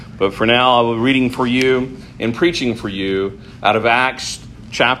But for now, I will be reading for you and preaching for you out of Acts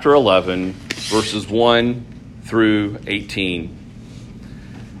chapter 11, verses 1 through 18.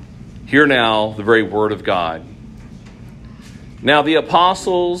 Hear now the very word of God. Now the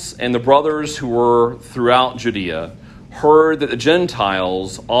apostles and the brothers who were throughout Judea heard that the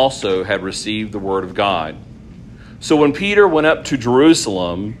Gentiles also had received the word of God. So when Peter went up to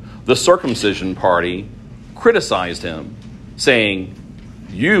Jerusalem, the circumcision party criticized him, saying,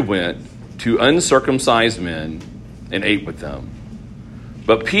 "You went to uncircumcised men and ate with them."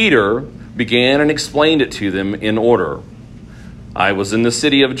 But Peter began and explained it to them in order. "I was in the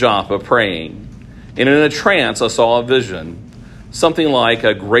city of Joppa praying, and in a trance I saw a vision, something like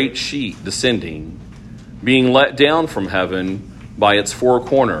a great sheet descending, being let down from heaven by its four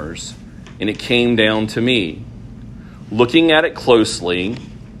corners, and it came down to me. Looking at it closely,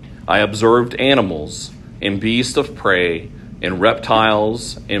 I observed animals and beasts of prey and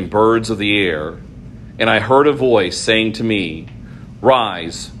reptiles and birds of the air, and I heard a voice saying to me,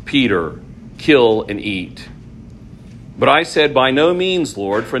 'Rise, Peter, kill and eat.' But I said, 'By no means,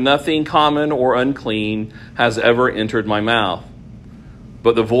 Lord, for nothing common or unclean has ever entered my mouth.'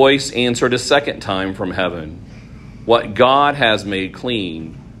 But the voice answered a second time from heaven, 'What God has made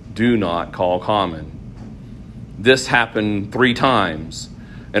clean, do not call common.' This happened 3 times,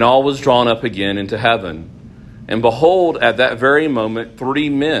 and all was drawn up again into heaven. And behold, at that very moment 3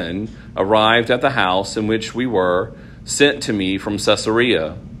 men arrived at the house in which we were, sent to me from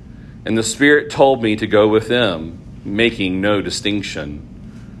Caesarea. And the Spirit told me to go with them, making no distinction.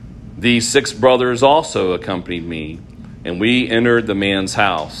 These 6 brothers also accompanied me, and we entered the man's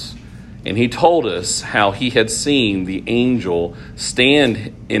house. And he told us how he had seen the angel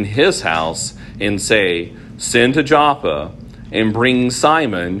stand in his house and say, 'Send to Joppa and bring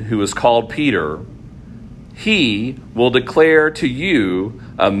Simon, who is called Peter. He will declare to you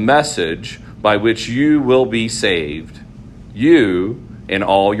a message by which you will be saved, you and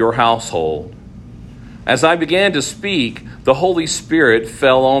all your household.' As I began to speak, the Holy Spirit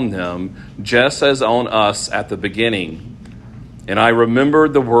fell on them, just as on us at the beginning. And I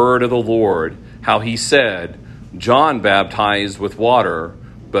remembered the word of the Lord, how he said, 'John baptized with water,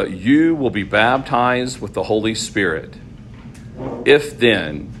 but you will be baptized with the Holy Spirit.' If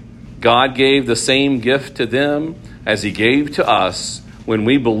then God gave the same gift to them as he gave to us when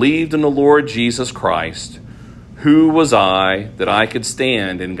we believed in the Lord Jesus Christ, who was I that I could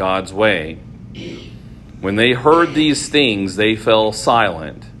stand in God's way?" When they heard these things, they fell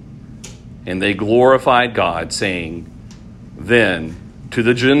silent, and they glorified God, saying, "Then to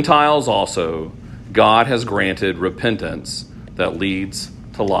the Gentiles also God has granted repentance that leads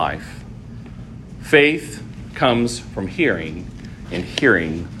to life." Faith comes from hearing, and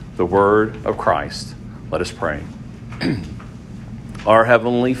hearing the word of Christ. Let us pray. Our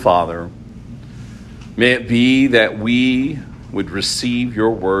Heavenly Father, may it be that we would receive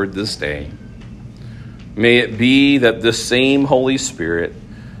your word this day. May it be that the same Holy Spirit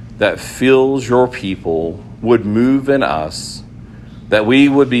that fills your people would move in us, that we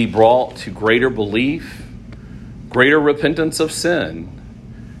would be brought to greater belief, greater repentance of sin,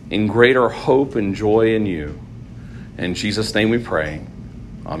 and greater hope and joy in you. In Jesus' name we pray.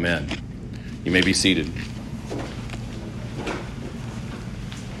 Amen. You may be seated.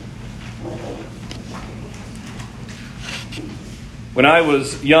 When I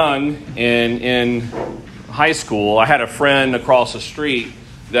was young and in high school, I had a friend across the street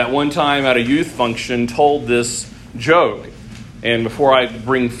that one time at a youth function told this joke. And before I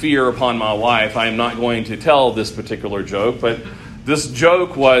bring fear upon my life, I am not going to tell this particular joke, but this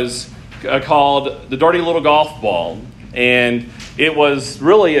joke was called The Dirty Little Golf Ball. And it was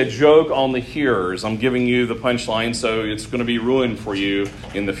really a joke on the hearers. I'm giving you the punchline, so it's going to be ruined for you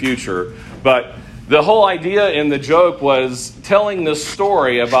in the future. But the whole idea in the joke was telling this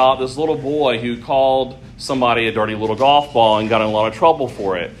story about this little boy who called somebody a dirty little golf ball and got in a lot of trouble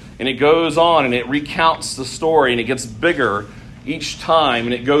for it. And it goes on and it recounts the story and it gets bigger each time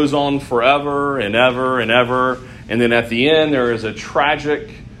and it goes on forever and ever and ever. And then at the end there is a tragic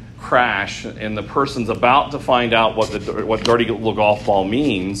crash and the person's about to find out what dirty little golf ball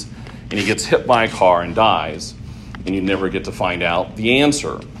means, and he gets hit by a car and dies. And you never get to find out the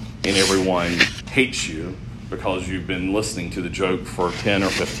answer. And everyone hates you because you've been listening to the joke for 10 or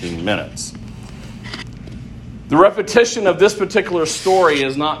 15 minutes. The repetition of this particular story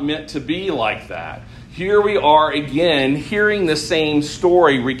is not meant to be like that. Here we are again, hearing the same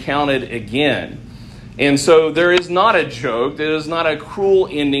story recounted again. And so there is not a joke, there is not a cruel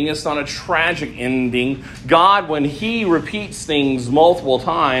ending, it's not a tragic ending. God, when he repeats things multiple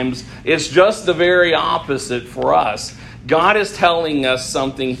times, it's just the very opposite for us. God is telling us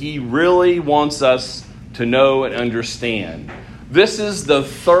something he really wants us to know and understand. This is the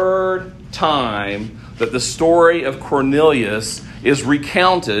third time that the story of Cornelius is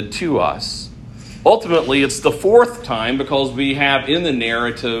recounted to us. Ultimately, it's the fourth time because we have in the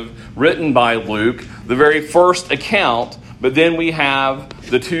narrative written by Luke the very first account, but then we have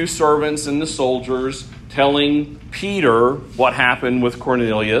the two servants and the soldiers telling Peter what happened with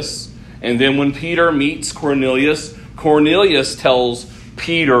Cornelius. And then when Peter meets Cornelius, Cornelius tells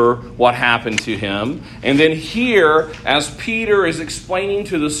Peter what happened to him. And then here, as Peter is explaining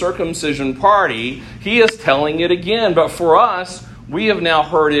to the circumcision party, he is telling it again. But for us, we have now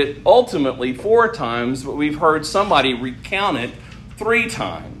heard it ultimately 4 times, but we've heard somebody recount it 3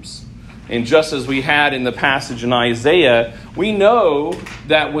 times. And just as we had in the passage in Isaiah, we know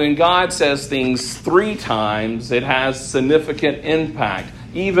that when God says things 3 times, it has significant impact.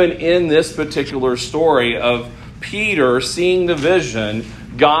 Even in this particular story of Peter seeing the vision,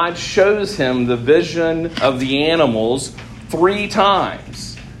 God shows him the vision of the animals 3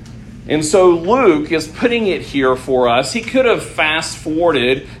 times. And so Luke is putting it here for us. He could have fast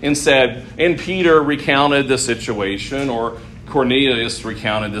forwarded and said, and Peter recounted the situation, or Cornelius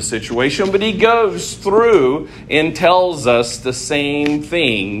recounted the situation, but he goes through and tells us the same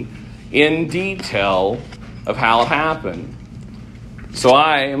thing in detail of how it happened. So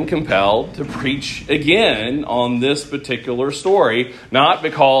I am compelled to preach again on this particular story, not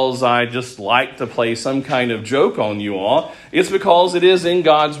because I just like to play some kind of joke on you all. It's because it is in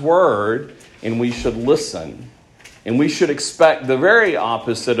God's Word, and we should listen. And we should expect the very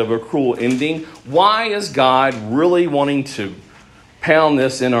opposite of a cruel ending. Why is God really wanting to pound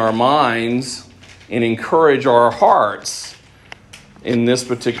this in our minds and encourage our hearts in this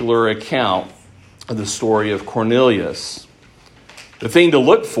particular account of the story of Cornelius? The thing to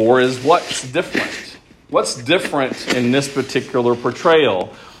look for is what's different. What's different in this particular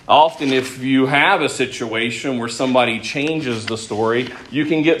portrayal? Often if you have a situation where somebody changes the story, you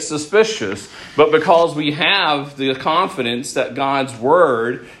can get suspicious. But because we have the confidence that God's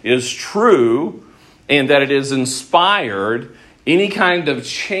Word is true and that it is inspired, any kind of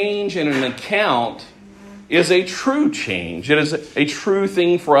change in an account is a true change. It is a true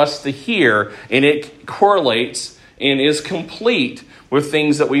thing for us to hear, and it correlates and is complete with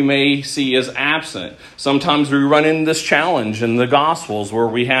things that we may see as absent. Sometimes we run into this challenge in the Gospels where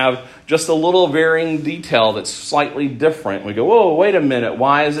we have just a little varying detail that's slightly different. We go, whoa, wait a minute,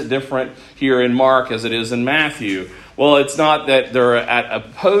 why is it different here in Mark as it is in Matthew? Well, it's not that they're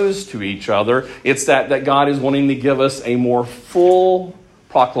opposed to each other. It's that God is wanting to give us a more full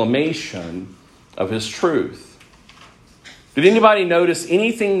proclamation of His truth. Did anybody notice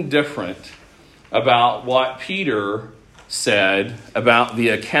anything different about what Peter said about the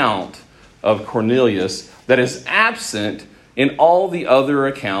account of Cornelius that is absent in all the other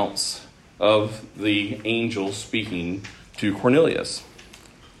accounts of the angel speaking to Cornelius?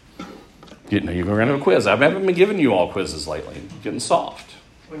 You know, you're going to have a quiz. I haven't been giving you all quizzes lately. I'm getting soft.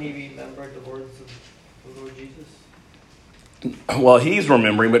 When he remembered the words of the Lord Jesus? Well, he's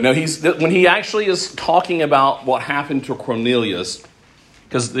remembering, but no, when he actually is talking about what happened to Cornelius,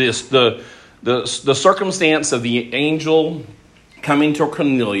 because the circumstance of the angel coming to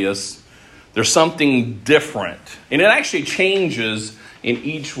Cornelius, there's something different. And it actually changes in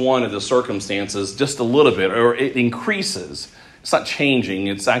each one of the circumstances just a little bit, or it increases. It's not changing,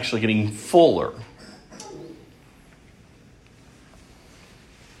 it's actually getting fuller.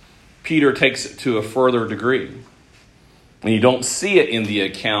 Peter takes it to a further degree. And you don't see it in the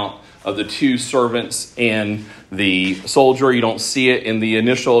account of the 2 servants and the soldier. You don't see it in the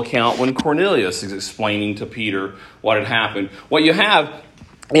initial account when Cornelius is explaining to Peter what had happened. What you have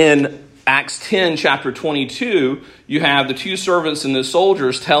in Acts 10, chapter 22, you have the 2 servants and the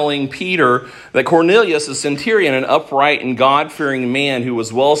soldiers telling Peter that Cornelius, a centurion, an upright and God-fearing man who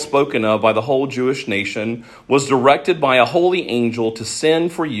was well spoken of by the whole Jewish nation, was directed by a holy angel to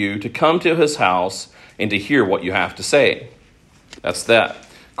send for you to come to his house and to hear what you have to say. That's that.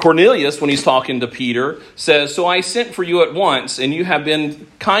 Cornelius, when he's talking to Peter, says, so I sent for you at once, and you have been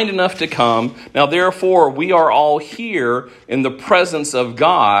kind enough to come. Now, therefore, we are all here in the presence of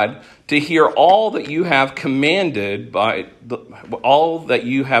God to hear all that you have commanded all that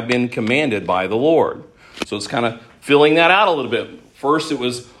you have been commanded by the Lord. So it's kind of filling that out a little bit. First, it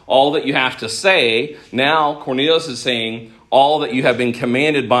was all that you have to say. Now, Cornelius is saying all that you have been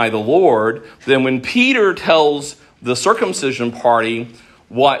commanded by the Lord. Then when Peter tells the circumcision party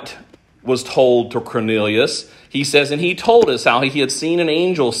what was told to Cornelius, he says, and he told us how he had seen an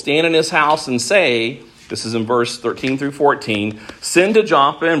angel stand in his house and say, this is in verse 13 through 14, send to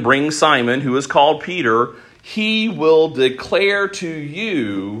Joppa and bring Simon, who is called Peter. he will declare to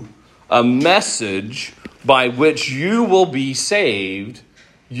you a message by which you will be saved,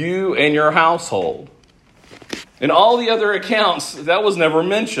 you and your household. In all the other accounts, that was never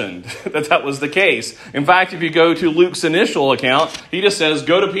mentioned, that was the case. In fact, if you go to Luke's initial account, he just says,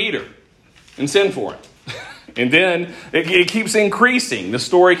 go to Peter and send for him. And then it keeps increasing. The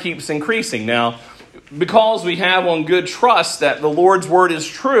story keeps increasing. Now, because we have on good trust that the Lord's word is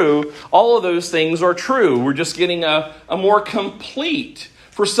true, all of those things are true. We're just getting a more complete.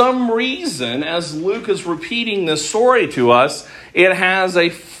 For some reason, as Luke is repeating this story to us, it has a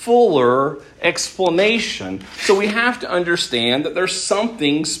fuller explanation. So we have to understand that there's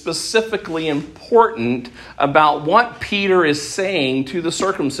something specifically important about what Peter is saying to the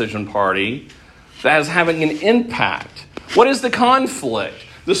circumcision party that is having an impact. What is the conflict?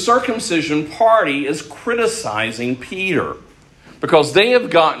 The circumcision party is criticizing Peter because they have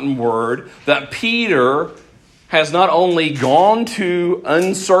gotten word that Peter has not only gone to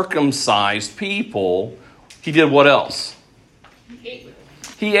uncircumcised people, he did what else?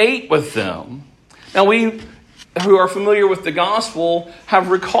 He ate with them. Now we who are familiar with the gospel have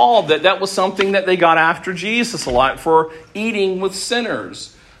recalled that that was something that they got after Jesus a lot for eating with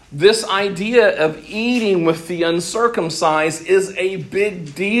sinners. This idea of eating with the uncircumcised is a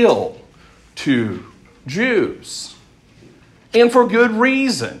big deal to Jews. And for good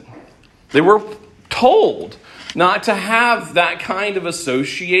reason. They were told not to have that kind of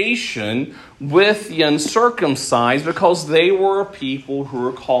association with the uncircumcised because they were a people who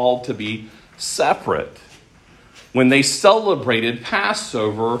were called to be separate. When they celebrated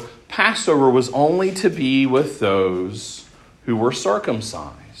Passover, Passover was only to be with those who were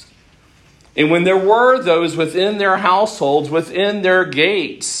circumcised. And when there were those within their households, within their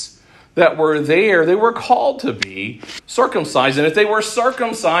gates that were there, they were called to be circumcised. And if they were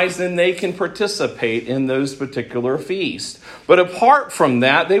circumcised, then they can participate in those particular feasts. But apart from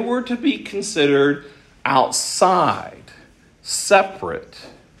that, they were to be considered outside, separate,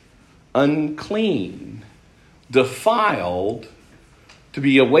 unclean, defiled, to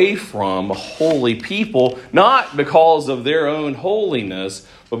be away from a holy people, not because of their own holiness,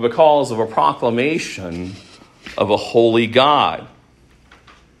 but because of a proclamation of a holy God.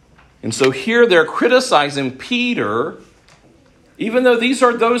 And so here they're criticizing Peter, even though these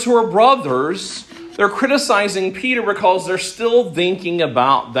are those who are brothers, they're criticizing Peter because they're still thinking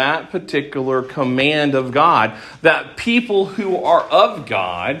about that particular command of God, that people who are of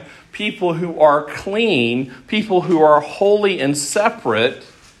God, people who are clean, people who are holy and separate,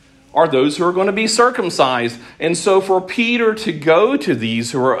 are those who are going to be circumcised. And so for Peter to go to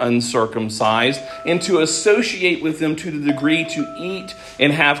these who are uncircumcised and to associate with them to the degree to eat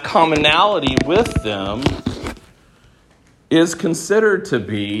and have commonality with them is considered to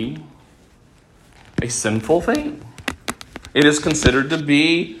be a sinful thing. It is considered to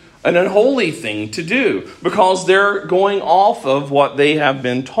be an unholy thing to do because they're going off of what they have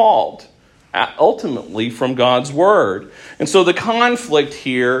been taught, ultimately from God's word. And so the conflict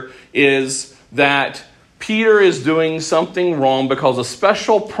here is that Peter is doing something wrong because a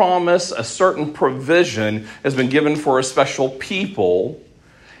special promise, a certain provision has been given for a special people,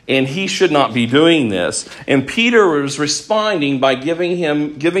 and he should not be doing this. And Peter is responding by giving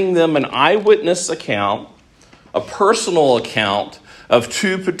them an eyewitness account, a personal account of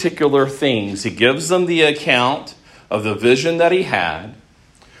two particular things. He gives them the account of the vision that he had,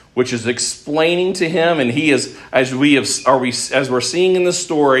 which is explaining to him, and he is, as we're seeing in the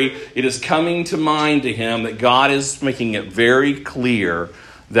story, it is coming to mind to him that God is making it very clear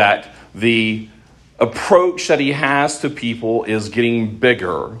that the approach that he has to people is getting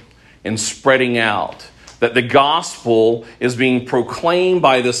bigger and spreading out. That the gospel is being proclaimed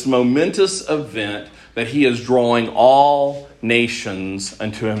by this momentous event that he is drawing all nations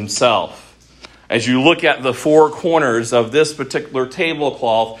unto himself. As you look at the four corners of this particular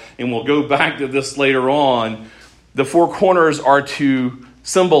tablecloth, and we'll go back to this later on, the four corners are to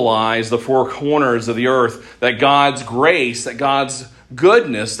symbolize the four corners of the earth, that God's grace, that God's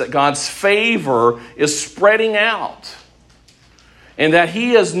goodness, that God's favor is spreading out. And that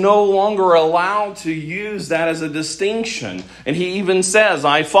he is no longer allowed to use that as a distinction. And he even says,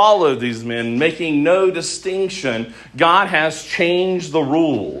 I follow these men, making no distinction. God has changed the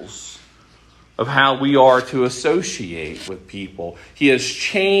rules of how we are to associate with people. He has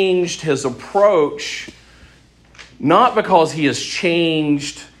changed his approach, not because he has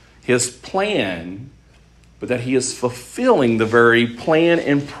changed his plan, but that he is fulfilling the very plan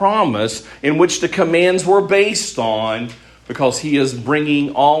and promise in which the commands were based on, because he is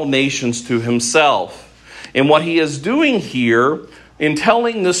bringing all nations to himself. And what he is doing here in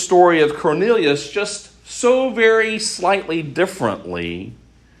telling the story of Cornelius just so very slightly differently,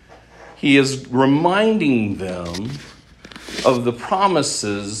 he is reminding them of the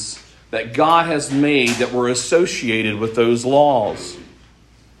promises that God has made that were associated with those laws.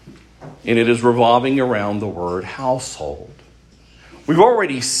 And it is revolving around the word household. We've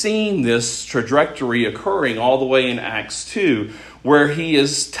already seen this trajectory occurring all the way in Acts 2, where he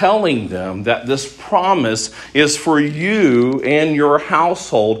is telling them that this promise is for you and your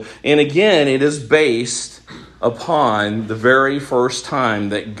household. And again, it is based upon the very first time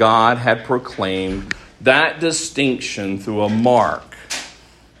that God had proclaimed that distinction through a mark,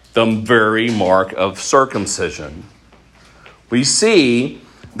 the very mark of circumcision. We see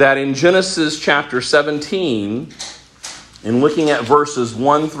that in Genesis chapter 17, in looking at verses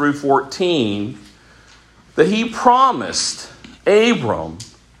 1 through 14, that he promised Abram,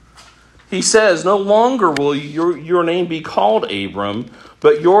 he says, no longer will your name be called Abram,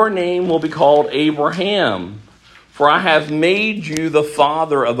 but your name will be called Abraham. For I have made you the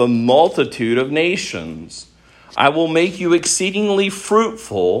father of a multitude of nations. I will make you exceedingly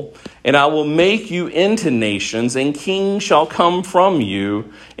fruitful, and I will make you into nations, and kings shall come from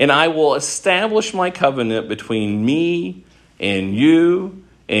you, and I will establish my covenant between me and you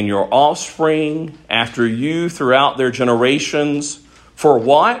and your offspring after you throughout their generations. For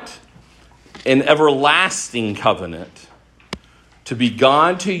what? An everlasting covenant, to be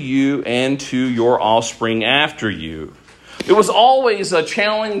God to you and to your offspring after you. It was always a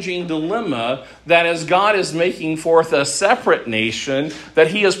challenging dilemma that as God is making forth a separate nation, that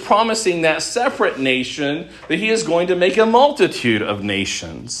he is promising that separate nation that he is going to make a multitude of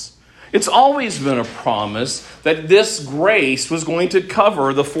nations. It's always been a promise that this grace was going to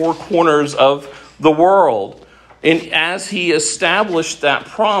cover the four corners of the world. And as he established that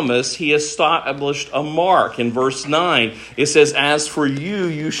promise, he established a mark. In verse 9, it says, as for you,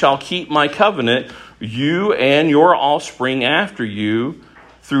 you shall keep my covenant, you and your offspring after you,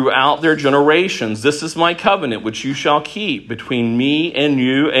 throughout their generations. This is my covenant which you shall keep between me and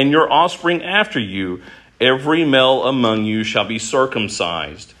you and your offspring after you. Every male among you shall be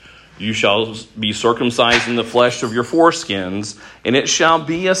circumcised. You shall be circumcised in the flesh of your foreskins, and it shall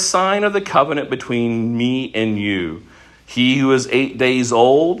be a sign of the covenant between me and you. He who is 8 days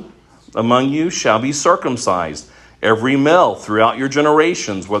old among you shall be circumcised. Every male throughout your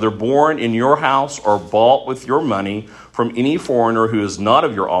generations, whether born in your house or bought with your money from any foreigner who is not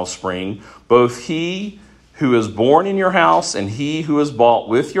of your offspring, both he who is born in your house and he who is bought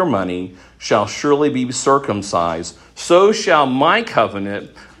with your money shall surely be circumcised. So shall my covenant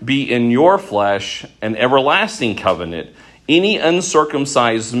be in your flesh, an everlasting covenant. Any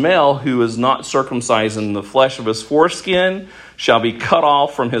uncircumcised male who is not circumcised in the flesh of his foreskin shall be cut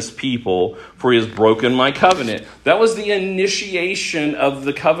off from his people, for he has broken my covenant. That was the initiation of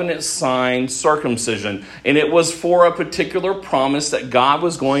the covenant sign, circumcision. And it was for a particular promise that God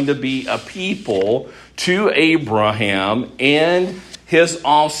was going to be a people to Abraham and his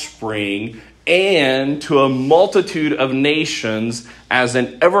offspring and to a multitude of nations as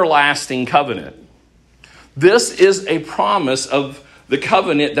an everlasting covenant. This is a promise of the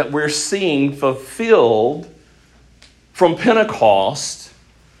covenant that we're seeing fulfilled from Pentecost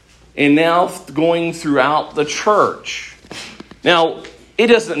and now going throughout the church. Now, it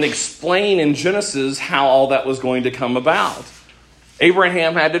doesn't explain in Genesis how all that was going to come about.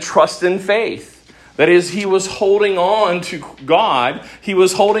 Abraham had to trust in faith. That is, he was holding on to God. He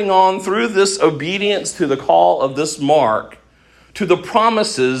was holding on through this obedience to the call of this mark, to the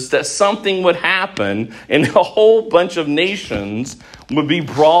promises that something would happen and a whole bunch of nations would be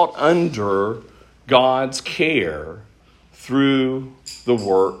brought under God's care through the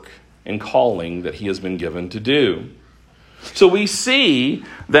work and calling that he has been given to do. So we see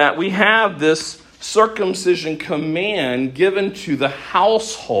that we have this circumcision command given to the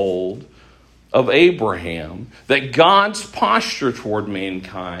household of Abraham, that God's posture toward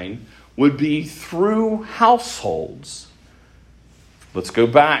mankind would be through households. Let's go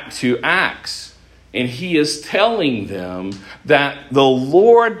back to Acts. And he is telling them that the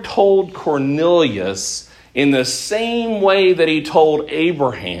Lord told Cornelius in the same way that he told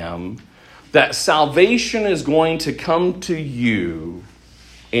Abraham that salvation is going to come to you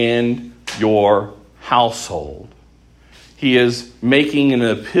and your household. He is making an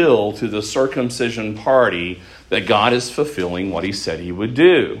appeal to the circumcision party that God is fulfilling what he said he would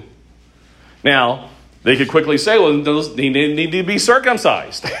do. Now, they could quickly say, well, they need to be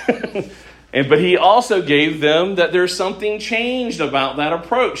circumcised. But he also gave them that there's something changed about that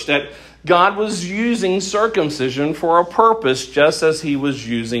approach, that God was using circumcision for a purpose, just as he was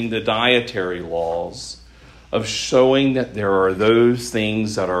using the dietary laws of showing that there are those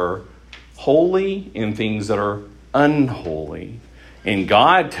things that are holy and things that are unholy. And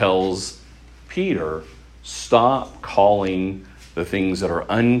God tells Peter, stop calling the things that are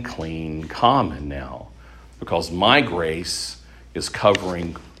unclean common now, because my grace is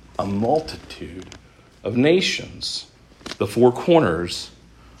covering a multitude of nations, the four corners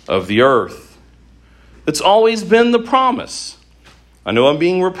of the earth. It's always been the promise. I know I'm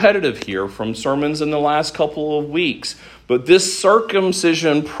being repetitive here from sermons in the last couple of weeks, but this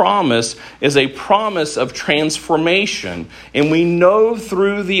circumcision promise is a promise of transformation. And we know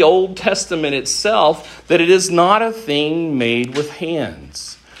through the Old Testament itself that it is not a thing made with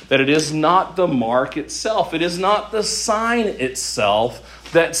hands, that it is not the mark itself, it is not the sign itself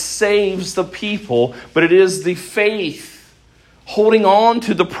that saves the people, but it is the faith holding on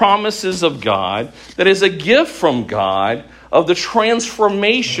to the promises of God that is a gift from God of the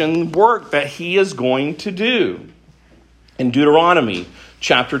transformation work that he is going to do. In Deuteronomy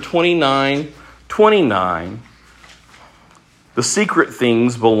chapter 29, the secret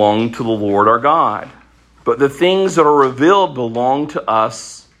things belong to the Lord our God, but the things that are revealed belong to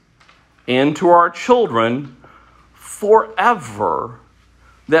us and to our children forever,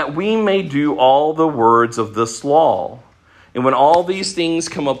 that we may do all the words of this law. And when all these things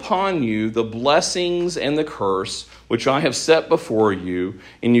come upon you, the blessings and the curse, which I have set before you,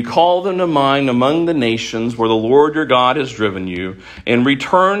 and you call them to mind among the nations where the Lord your God has driven you, and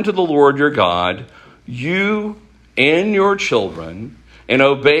return to the Lord your God, you and your children, and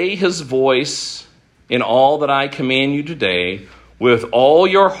obey his voice in all that I command you today, with all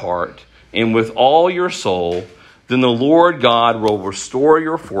your heart and with all your soul, then the Lord God will restore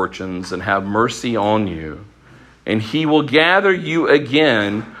your fortunes and have mercy on you. And he will gather you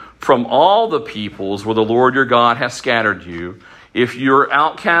again from all the peoples where the Lord your God has scattered you. If your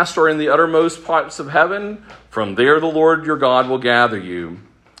outcasts are in the uttermost parts of heaven, from there the Lord your God will gather you.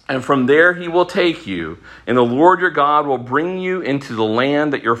 And from there he will take you. And the Lord your God will bring you into the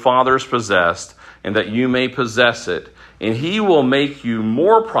land that your fathers possessed, and that you may possess it. And he will make you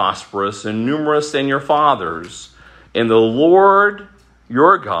more prosperous and numerous than your fathers. And the Lord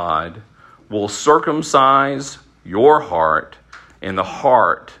your God will circumcise your heart and the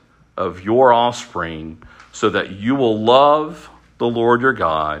heart of your offspring, so that you will love the Lord your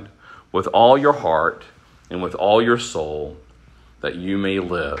God with all your heart and with all your soul, that you may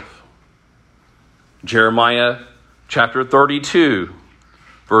live. Jeremiah chapter 32,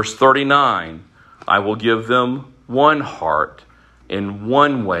 verse 39, I will give them one heart and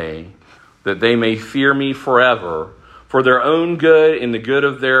one way, that they may fear me forever, for their own good and the good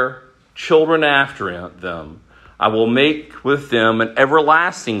of their children after them. I will make with them an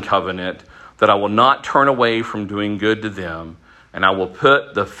everlasting covenant, that I will not turn away from doing good to them. And I will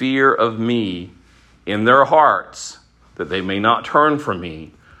put the fear of me in their hearts, that they may not turn from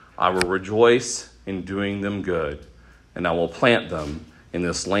me. I will rejoice in doing them good, and I will plant them in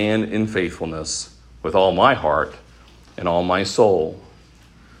this land in faithfulness with all my heart and all my soul.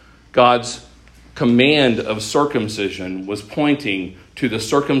 God's command of circumcision was pointing to the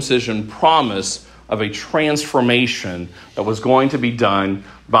circumcision promise of a transformation that was going to be done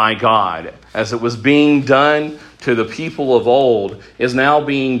by God. As it was being done to the people of old, is now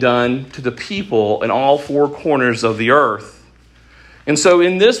being done to the people in all four corners of the earth. And so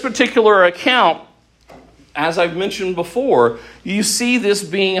in this particular account, as I've mentioned before, you see this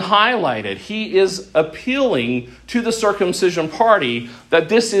being highlighted. He is appealing to the circumcision party that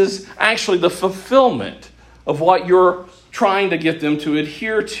this is actually the fulfillment of what you're trying to get them to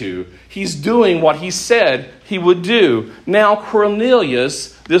adhere to. He's doing what he said he would do. Now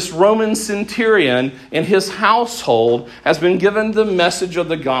Cornelius, this Roman centurion, and his household has been given the message of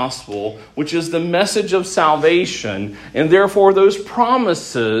the gospel, which is the message of salvation, and therefore those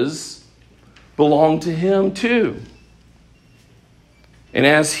promises belong to him too. And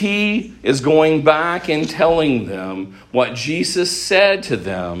as he is going back and telling them what Jesus said to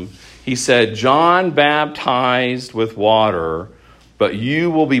them, he said, John baptized with water, but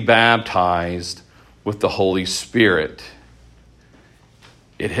you will be baptized with the Holy Spirit.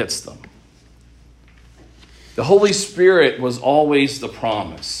 It hits them. The Holy Spirit was always the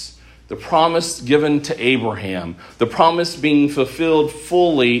promise given to Abraham, the promise being fulfilled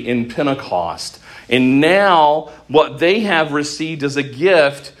fully in Pentecost. And now what they have received as a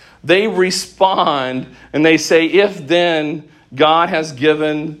gift, they respond and they say, if then God has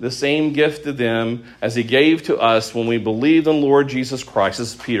given the same gift to them as he gave to us when we believed in Lord Jesus Christ.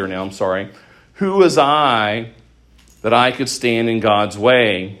 This is Peter now, I'm sorry. Who was I that I could stand in God's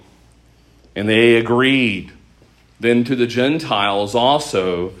way? And they agreed. Then to the Gentiles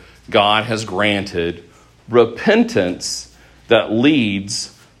also, God has granted repentance that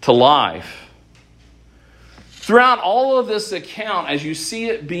leads to life. Throughout all of this account, as you see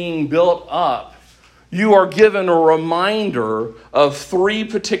it being built up, you are given a reminder of three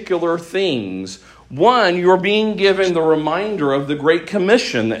particular things. One, you're being given the reminder of the Great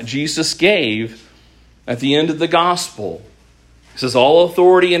Commission that Jesus gave at the end of the gospel. He says, all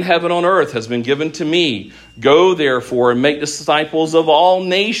authority in heaven and on earth has been given to me. Go therefore and make disciples of all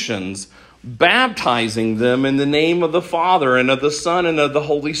nations, baptizing them in the name of the Father and of the Son and of the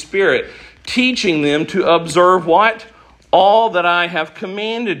Holy Spirit, teaching them to observe what? All that I have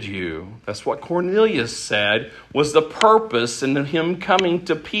commanded you. That's what Cornelius said was the purpose in him coming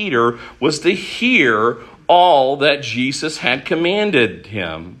to Peter, was to hear all that Jesus had commanded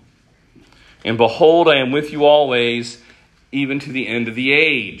him. And behold, I am with you always, even to the end of the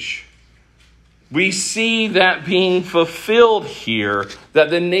age. We see that being fulfilled here, that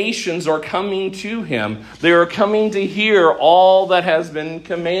the nations are coming to him. They are coming to hear all that has been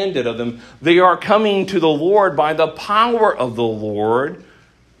commanded of them. They are coming to the Lord by the power of the Lord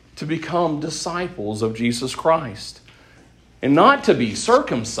to become disciples of Jesus Christ. And not to be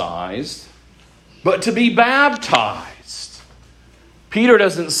circumcised, but to be baptized. Peter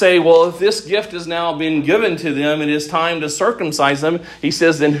doesn't say, well, if this gift has now been given to them, it is time to circumcise them. He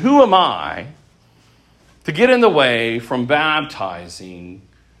says, then who am I to get in the way from baptizing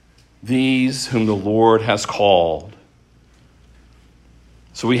these whom the Lord has called?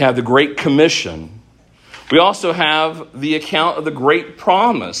 So we have the Great Commission. We also have the account of the great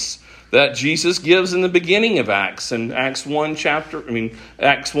promise that Jesus gives in the beginning of Acts. In Acts 1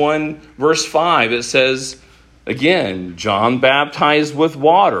 verse 5, it says, again, John baptized with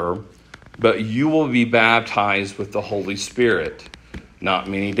water, but you will be baptized with the Holy Spirit not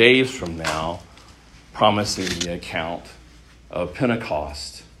many days from now, promising the account of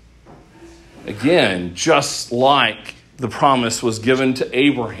Pentecost. Again, just like the promise was given to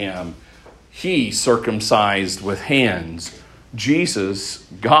Abraham, he circumcised with hands. Jesus,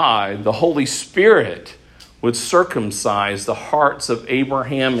 God, the Holy Spirit, would circumcise the hearts of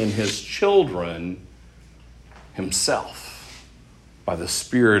Abraham and his children himself by the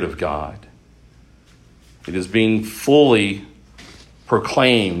Spirit of God. It is being fully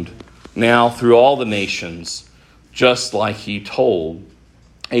proclaimed now through all the nations, just like he told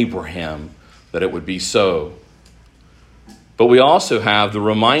Abraham that it would be so. But we also have the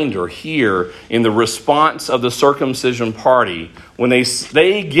reminder here in the response of the circumcision party. When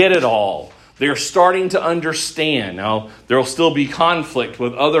they get it all, they're starting to understand. Now, there will still be conflict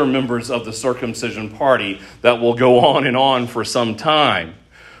with other members of the circumcision party that will go on for some time.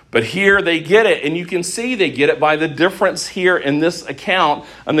 But here they get it, and you can see they get it by the difference here in this account.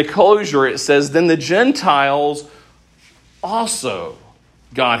 On the closure, it says, then the Gentiles also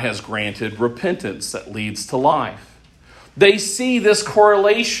God has granted repentance that leads to life. They see this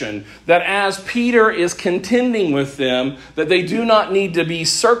correlation that as Peter is contending with them, that they do not need to be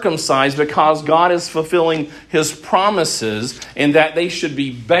circumcised because God is fulfilling his promises and that they should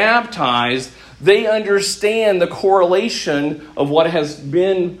be baptized. They understand the correlation of what has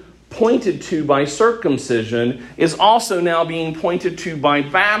been pointed to by circumcision is also now being pointed to by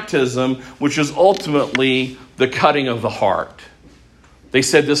baptism, which is ultimately the cutting of the heart. They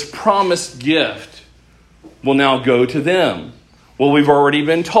said this promised gift will now go to them. Well, we've already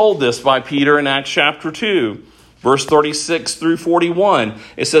been told this by Peter in Acts chapter 2, verse 36 through 41.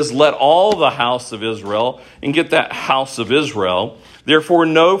 It says, let all the house of Israel, and get that house of Israel, therefore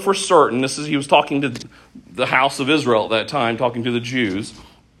know for certain, he was talking to the house of Israel at that time, talking to the Jews,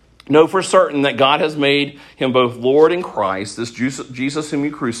 know for certain that God has made him both Lord and Christ, this Jesus whom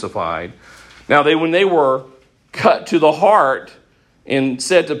you crucified. Now, when they were cut to the heart and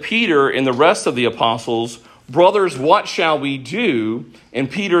said to Peter and the rest of the apostles, brothers, what shall we do?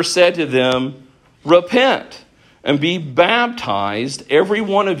 And Peter said to them, repent and be baptized, every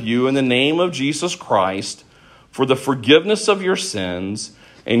one of you, in the name of Jesus Christ, for the forgiveness of your sins,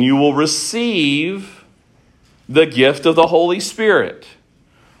 and you will receive the gift of the Holy Spirit.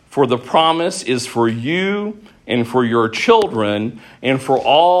 For the promise is for you and for your children and for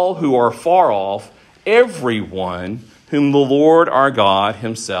all who are far off, everyone whom the Lord our God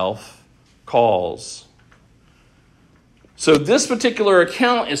himself calls. So this particular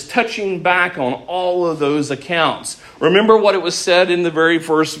account is touching back on all of those accounts. Remember what it was said in the very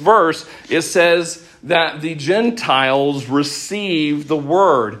first verse. It says that the Gentiles received the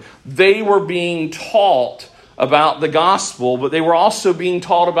word. They were being taught about the gospel, but they were also being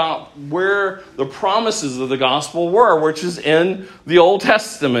taught about where the promises of the gospel were, which is in the Old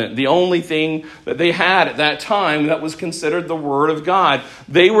Testament, the only thing that they had at that time that was considered the Word of God.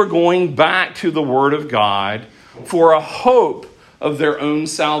 They were going back to the Word of God for a hope of their own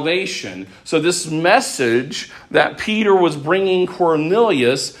salvation. So this message that Peter was bringing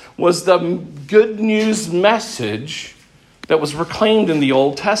Cornelius was the good news message that was proclaimed in the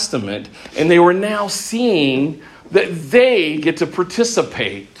Old Testament. And they were now seeing that they get to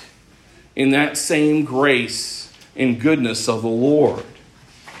participate in that same grace and goodness of the Lord.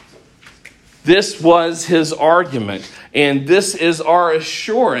 This was his argument, and this is our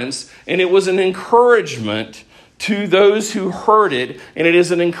assurance, and it was an encouragement to those who heard it, and it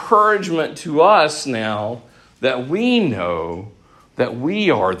is an encouragement to us now that we know that we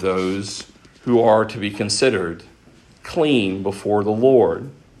are those who are to be considered clean before the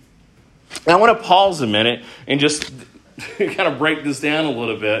Lord. Now, I want to pause a minute and just kind of break this down a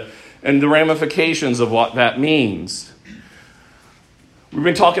little bit and the ramifications of what that means. We've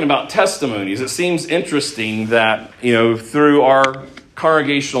been talking about testimonies. It seems interesting that, through our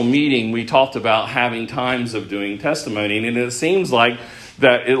congregational meeting, we talked about having times of doing testimony. And it seems like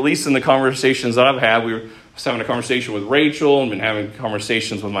that, at least in the conversations that I've had, we were having a conversation with Rachel and been having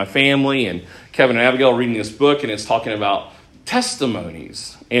conversations with my family, and Kevin and Abigail reading this book, and it's talking about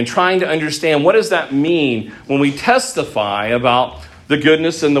testimonies and trying to understand what does that mean when we testify about the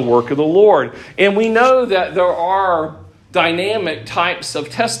goodness and the work of the Lord. And we know that there are dynamic types of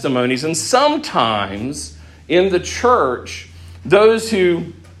testimonies. And sometimes in the church, those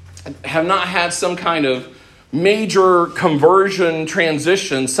who have not had some kind of major conversion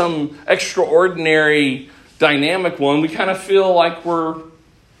transition, some extraordinary dynamic one, we kind of feel like we're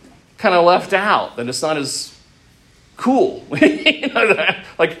kind of left out, that it's not as cool.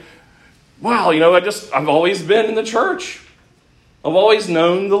 Like, wow, I've always been in the church. I've always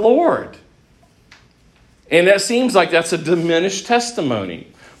known the Lord. And that seems like that's a diminished testimony.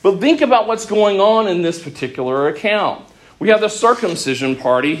 But think about what's going on in this particular account. We have the circumcision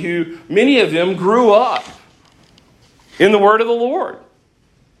party who, many of them grew up in the word of the Lord.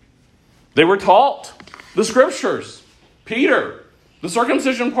 They were taught the scriptures. Peter, the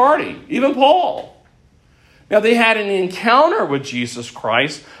circumcision party, even Paul. Now, they had an encounter with Jesus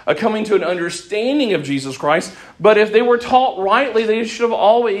Christ, a coming to an understanding of Jesus Christ. But if they were taught rightly, they should have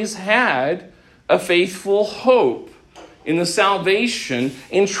always had a faithful hope in the salvation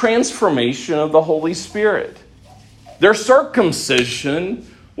and transformation of the Holy Spirit. Their circumcision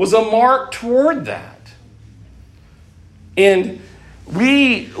was a mark toward that. And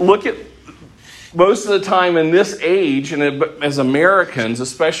we look at most of the time in this age, and as Americans,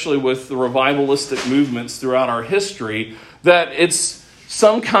 especially with the revivalistic movements throughout our history, that it's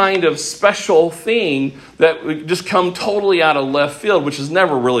some kind of special thing that would just come totally out of left field, which is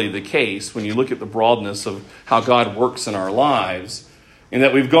never really the case when you look at the broadness of how God works in our lives. And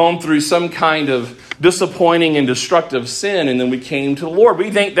that we've gone through some kind of disappointing and destructive sin, and then we came to the Lord.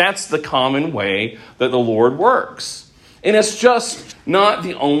 We think that's the common way that the Lord works. And it's just not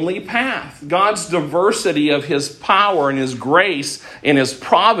the only path. God's diversity of his power and his grace and his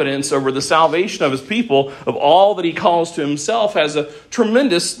providence over the salvation of his people, of all that he calls to himself, has a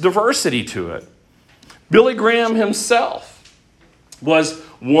tremendous diversity to it. Billy Graham himself was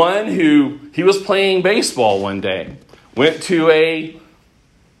one who, he was playing baseball one day, went to a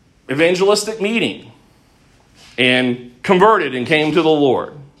evangelistic meeting and converted and came to the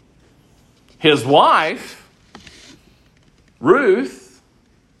Lord. His wife, Ruth,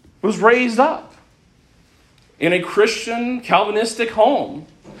 was raised up in a Christian Calvinistic home.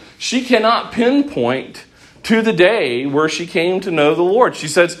 She cannot pinpoint to the day where she came to know the Lord. She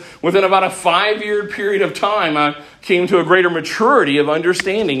says, within about a 5-year period of time, I came to a greater maturity of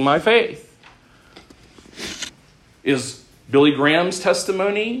understanding my faith. Is Billy Graham's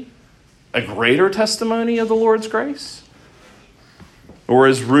testimony a greater testimony of the Lord's grace? Or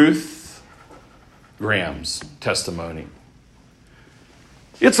is Ruth Graham's testimony?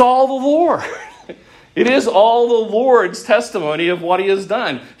 It's all the Lord. It is all the Lord's testimony of what he has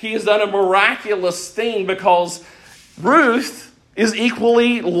done. He has done a miraculous thing because Ruth is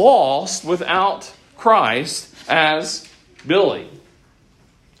equally lost without Christ as Billy.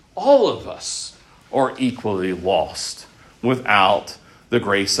 All of us are equally lost without the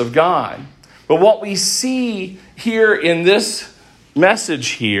grace of God. But what we see here in this message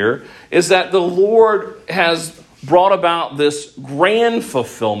here is that the Lord has brought about this grand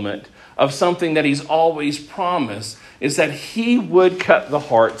fulfillment of something that he's always promised, is that he would cut the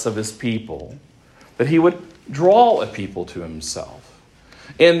hearts of his people, that he would draw a people to himself.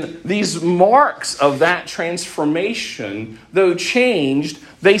 And these marks of that transformation, though changed,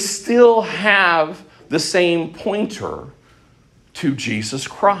 they still have the same pointer to Jesus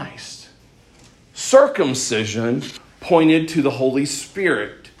Christ. Circumcision pointed to the Holy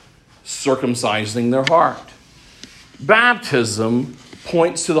Spirit circumcising their heart. Baptism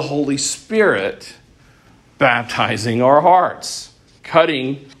points to the Holy Spirit baptizing our hearts,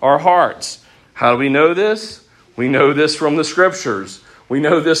 cutting our hearts. How do we know this? We know this from the Scriptures. We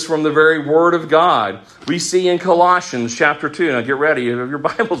know this from the very Word of God. We see in Colossians chapter 2. Now get ready, if you have your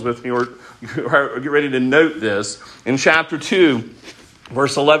Bibles with me, or get ready to note this. In chapter 2,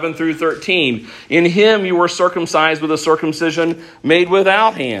 verse 11 through 13. In him you were circumcised with a circumcision made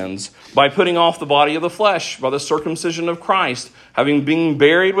without hands, by putting off the body of the flesh, by the circumcision of Christ, having been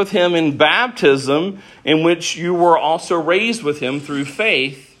buried with him in baptism, in which you were also raised with him through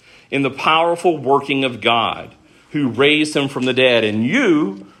faith in the powerful working of God, who raised him from the dead. And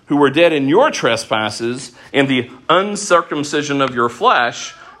you, who were dead in your trespasses and the uncircumcision of your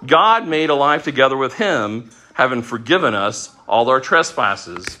flesh, God made alive together with him, having forgiven us all our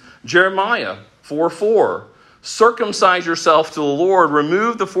trespasses. Jeremiah 4:4. Circumcise yourself to the Lord.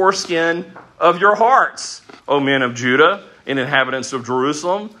 Remove the foreskin of your hearts, O men of Judah and inhabitants of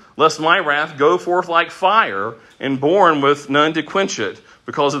Jerusalem, lest my wrath go forth like fire and born with none to quench it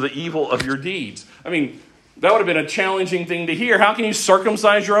because of the evil of your deeds. I mean, that would have been a challenging thing to hear. How can you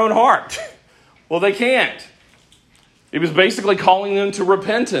circumcise your own heart? Well, they can't. It was basically calling them to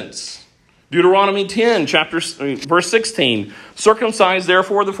repentance. Deuteronomy 10, verse 16. Circumcise,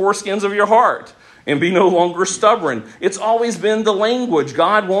 therefore, the foreskins of your heart, and be no longer stubborn. It's always been the language.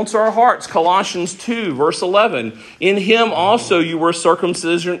 God wants our hearts. Colossians 2, verse 11. In him also you were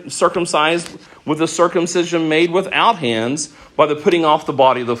circumcised with a circumcision made without hands, by the putting off the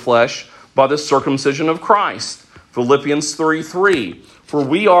body of the flesh, by the circumcision of Christ. Philippians 3:3. For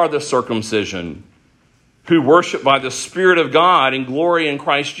we are the circumcision, who worship by the Spirit of God and glory in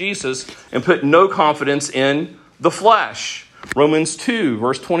Christ Jesus, and put no confidence in the flesh. Romans 2,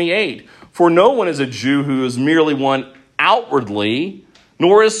 verse 28. For no one is a Jew who is merely one outwardly,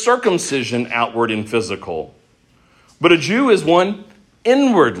 nor is circumcision outward and physical. But a Jew is one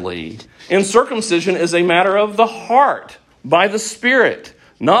inwardly, and circumcision is a matter of the heart, by the Spirit,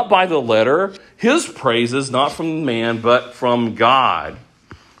 not by the letter. His praise is not from man, but from God.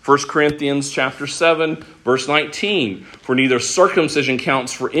 1 Corinthians chapter 7, verse 19. For neither circumcision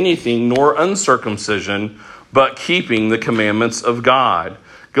counts for anything, nor uncircumcision, but keeping the commandments of God.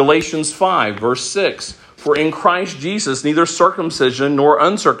 Galatians 5, verse 6. For in Christ Jesus, neither circumcision nor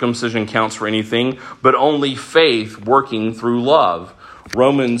uncircumcision counts for anything, but only faith working through love.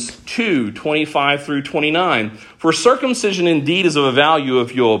 Romans 2, 25 through 29. For circumcision indeed is of a value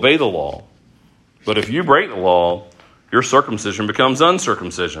if you obey the law. But if you break the law, your circumcision becomes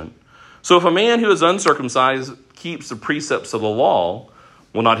uncircumcision. So if a man who is uncircumcised keeps the precepts of the law,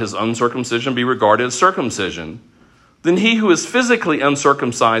 will not his uncircumcision be regarded as circumcision? Then he who is physically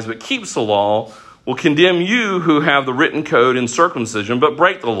uncircumcised but keeps the law will condemn you who have the written code in circumcision but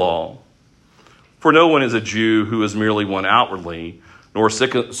break the law. For no one is a Jew who is merely one outwardly, nor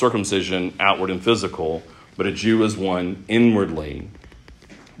circumcision outward and physical, but a Jew is one inwardly.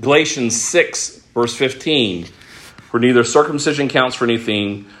 Galatians 6, verse 15. For neither circumcision counts for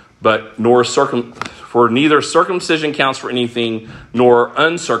anything, for neither circumcision counts for anything, nor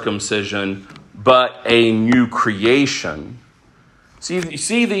uncircumcision, but a new creation. See, you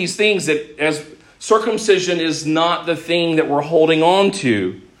see these things that as circumcision is not the thing that we're holding on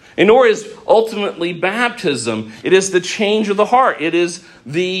to, and nor is ultimately baptism. It is the change of the heart. It is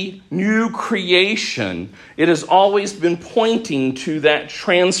the new creation. It has always been pointing to that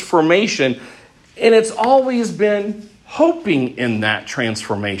transformation, and it's always been hoping in that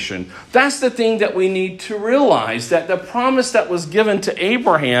transformation. That's the thing that we need to realize, that the promise that was given to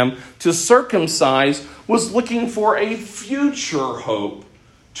Abraham to circumcise was looking for a future hope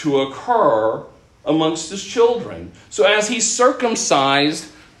to occur amongst his children. So as he circumcised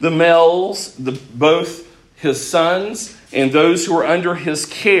the males, both his sons and those who were under his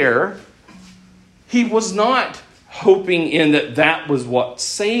care, he was not hoping in that was what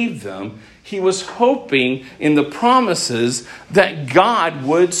saved them. He was hoping in the promises that God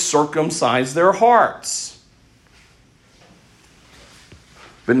would circumcise their hearts.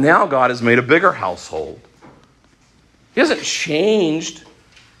 But now God has made a bigger household. He hasn't changed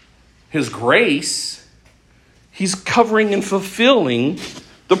his grace. He's covering and fulfilling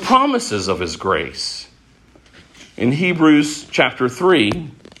the promises of his grace. In Hebrews chapter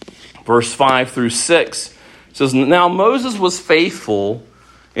 3, verse 5 through 6, it says, Now Moses was faithful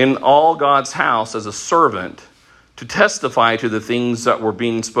in all God's house as a servant to testify to the things that were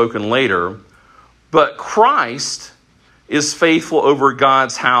being spoken later, but Christ is faithful over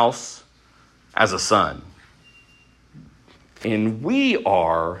God's house as a son. And we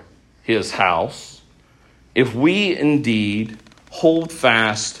are his house if we indeed hold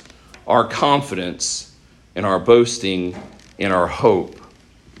fast our confidence and our boasting in our hope.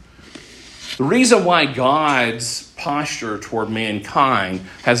 The reason why God's posture toward mankind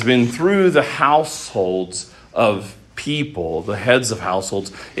has been through the households of people, the heads of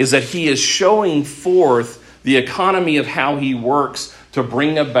households, is that he is showing forth the economy of how he works to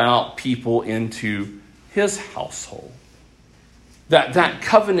bring about people into his household. That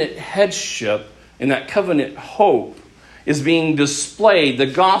covenant headship and that covenant hope is being displayed. The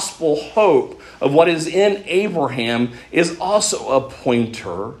gospel hope of what is in Abraham is also a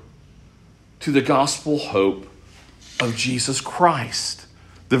pointer to the gospel hope of Jesus Christ,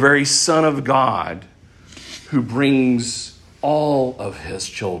 the very Son of God, who brings all of his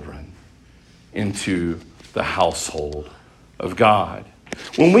children into the household of God.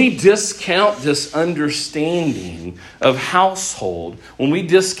 When we discount this understanding of household, when we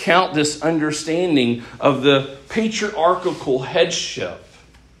discount this understanding of the patriarchal headship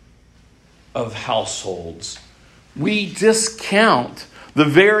of households, we discount the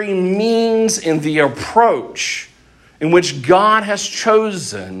very means and the approach in which God has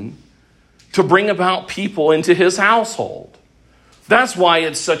chosen to bring about people into his household. That's why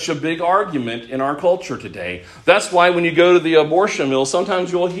it's such a big argument in our culture today. That's why when you go to the abortion mill,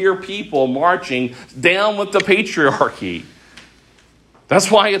 sometimes you'll hear people marching down with the patriarchy. That's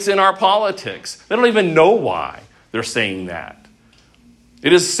why it's in our politics. They don't even know why they're saying that.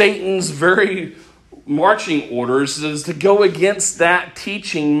 It is Satan's very marching orders is to go against that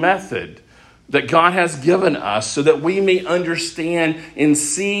teaching method that God has given us so that we may understand and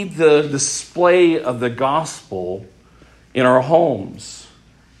see the display of the gospel in our homes.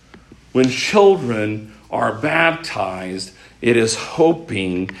 When children are baptized, it is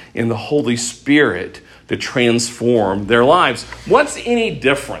hoping in the Holy Spirit to transform their lives. What's any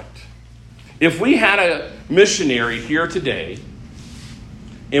different? If we had a missionary here today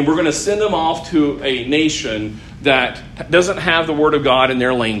and we're going to send them off to a nation that doesn't have the Word of God in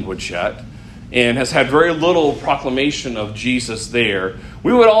their language yet and has had very little proclamation of Jesus there,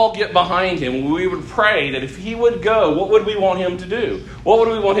 we would all get behind him. We would pray that if he would go, what would we want him to do? What would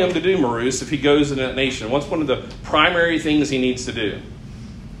we want him to do, Maroos, if he goes in that nation? What's one of the primary things he needs to do?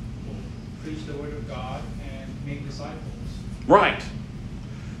 Preach the Word of God and make disciples. Right.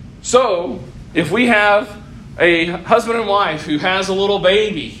 So, if we have a husband and wife who has a little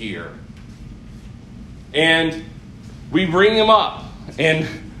baby here, and we bring him up, and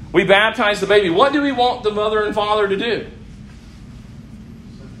we baptize the baby, what do we want the mother and father to do?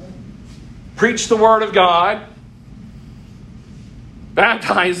 Preach the Word of God,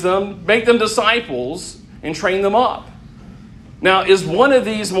 baptize them, make them disciples, and train them up. Now, is one of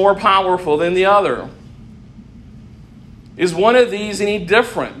these more powerful than the other? Is one of these any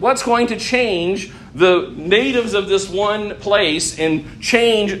different? What's going to change the natives of this one place and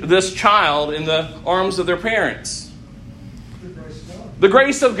change this child in the arms of their parents? The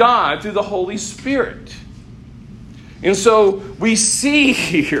grace of God through the Holy Spirit. And so we see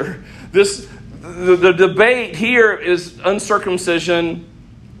here the debate here is uncircumcision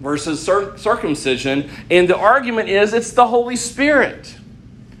versus circumcision. And the argument is it's the Holy Spirit.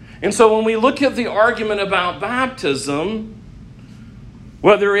 And so when we look at the argument about baptism,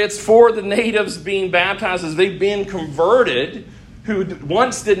 whether it's for the natives being baptized as they've been converted, who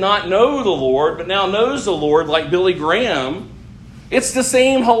once did not know the Lord, but now knows the Lord, like Billy Graham, it's the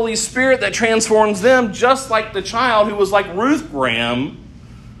same Holy Spirit that transforms them, just like the child who was like Ruth Graham,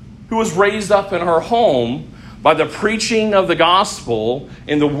 who was raised up in her home by the preaching of the gospel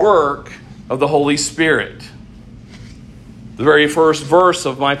and the work of the Holy Spirit. The very first verse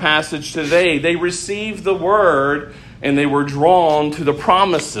of my passage today, they received the word and they were drawn to the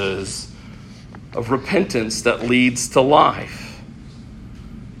promises of repentance that leads to life.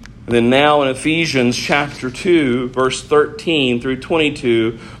 And then now in Ephesians chapter 2, verse 13 through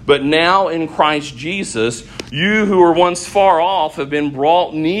 22, but now in Christ Jesus, you who were once far off have been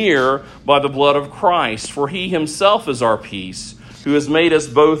brought near by the blood of Christ, for he himself is our peace, who has made us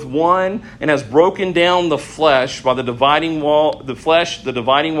both one and has broken down the flesh by the dividing wall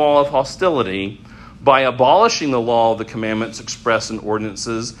of hostility, by abolishing the law of the commandments expressed in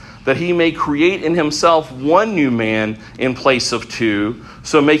ordinances, that he may create in himself one new man in place of two,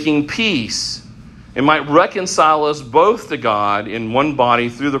 so making peace, and might reconcile us both to God in one body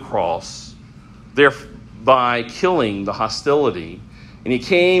through the cross, thereby killing the hostility. And he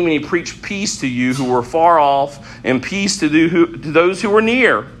came and he preached peace to you who were far off, and peace to those who were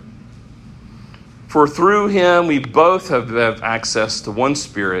near. For through him we both have access to one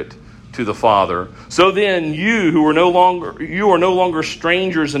Spirit, to the Father. So then you are no longer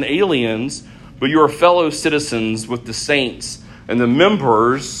strangers and aliens, but you are fellow citizens with the saints and the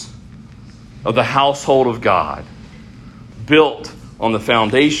members of the household of God, built on the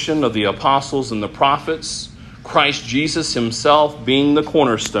foundation of the apostles and the prophets, Christ Jesus himself being the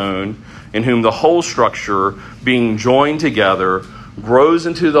cornerstone, in whom the whole structure, being joined together, grows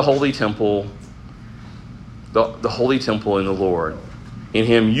into the holy temple, the holy temple in the Lord. In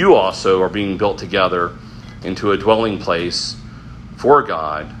him you also are being built together into a dwelling place for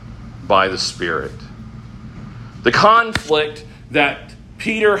God by the Spirit. The conflict that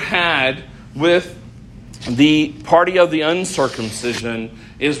Peter had with the party of the uncircumcision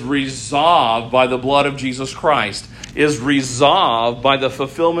is resolved by the blood of Jesus Christ, is resolved by the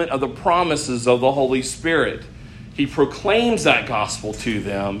fulfillment of the promises of the Holy Spirit. He proclaims that gospel to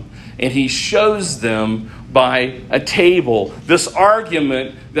them, and he shows them by a table. This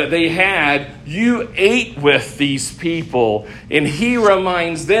argument that they had, you ate with these people, and he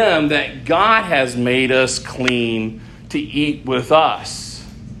reminds them that God has made us clean to eat with us.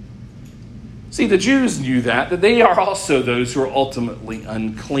 See, the Jews knew that they are also those who are ultimately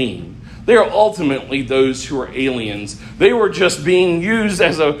unclean. They are ultimately those who are aliens. They were just being used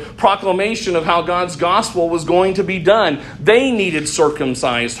as a proclamation of how God's gospel was going to be done. They needed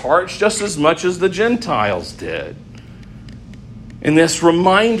circumcised hearts just as much as the Gentiles did. And this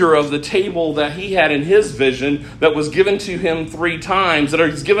reminder of the table that he had in his vision that was given to him 3 times, that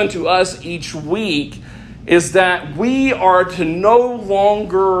is given to us each week, is that we are to no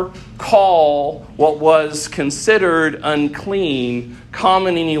longer call what was considered unclean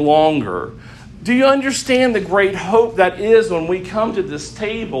common any longer. Do you understand the great hope that is when we come to this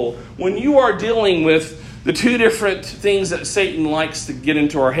table? When you are dealing with the 2 different things that Satan likes to get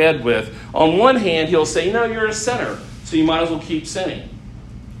into our head with. On one hand, he'll say, no, you're a sinner, so you might as well keep sinning.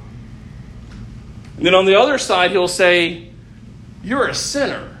 And then on the other side, he'll say, you're a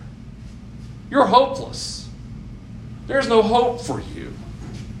sinner. You're hopeless. There's no hope for you.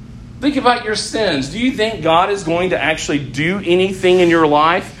 Think about your sins. Do you think God is going to actually do anything in your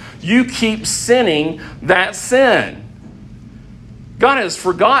life? You keep sinning that sin. God has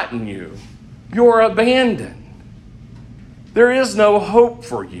forgotten you. You're abandoned. There is no hope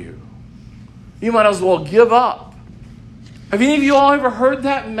for you. You might as well give up. Have any of you all ever heard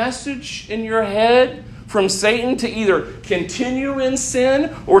that message in your head from Satan to either continue in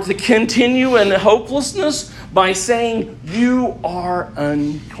sin or to continue in hopelessness by saying, you are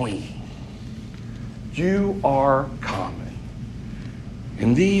unclean. You are common.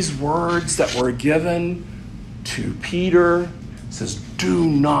 And these words that were given to Peter says, do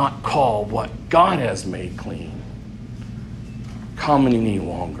not call what God has made clean common any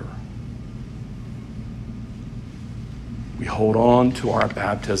longer. We hold on to our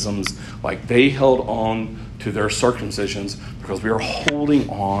baptisms like they held on to their circumcisions because we are holding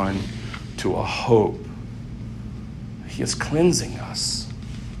on to a hope. He is cleansing us.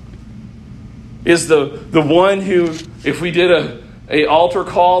 Is the one who, if we did a altar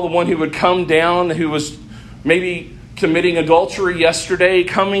call, the one who would come down, who was maybe committing adultery yesterday,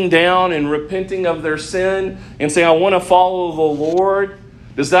 coming down and repenting of their sin and saying, I want to follow the Lord,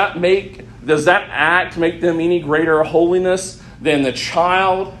 does that act make them any greater holiness than the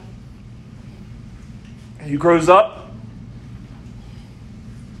child who grows up?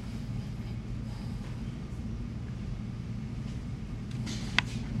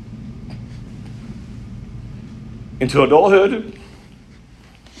 Into adulthood,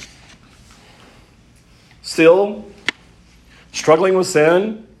 still struggling with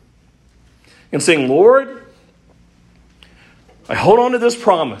sin, and saying, Lord, I hold on to this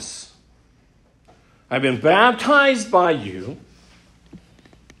promise. I've been baptized by you.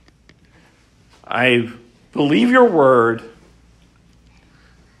 I believe your word.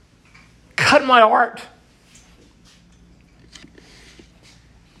 Cut my heart.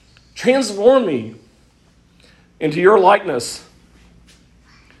 Transform me into your likeness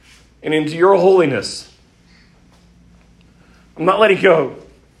and into your holiness. I'm not letting go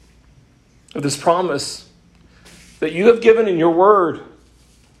of this promise that you have given in your word,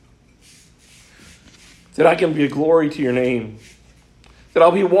 that I can be a glory to your name, that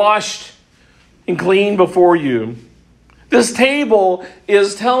I'll be washed and clean before you. This table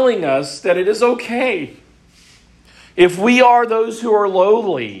is telling us that it is okay if we are those who are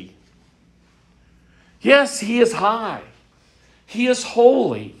lowly. Yes, he is high. He is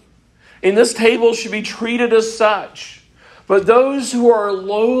holy. And this table should be treated as such. But those who are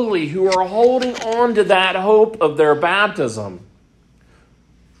lowly, who are holding on to that hope of their baptism,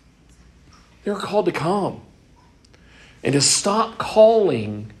 they're called to come and to stop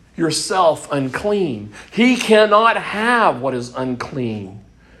calling yourself unclean. He cannot have what is unclean.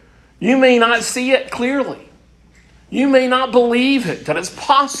 You may not see it clearly. You may not believe it, that it's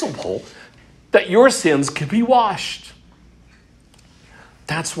possible that your sins can be washed.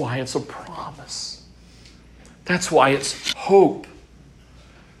 That's why it's a promise. That's why it's hope.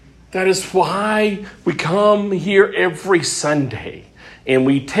 That is why we come here every Sunday and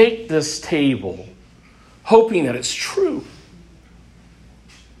we take this table hoping that it's true.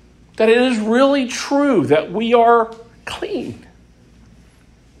 That it is really true that we are clean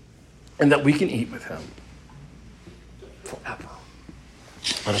and that we can eat with him forever.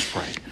 Let us pray.